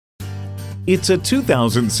It's a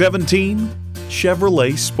 2017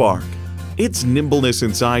 Chevrolet Spark. Its nimbleness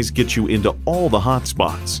and size gets you into all the hot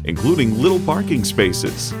spots, including little parking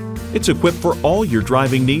spaces. It's equipped for all your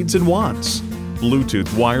driving needs and wants.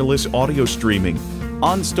 Bluetooth wireless audio streaming,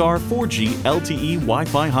 OnStar 4G LTE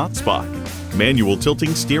Wi-Fi hotspot, manual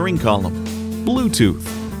tilting steering column, Bluetooth,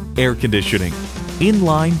 air conditioning,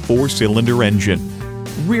 inline 4-cylinder engine,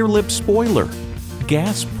 rear lip spoiler,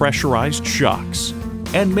 gas pressurized shocks,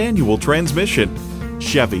 and manual transmission.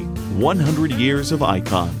 Chevy, 100 years of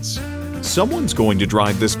icons. Someone's going to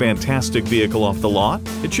drive this fantastic vehicle off the lot.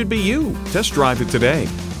 It should be you. Test drive it today.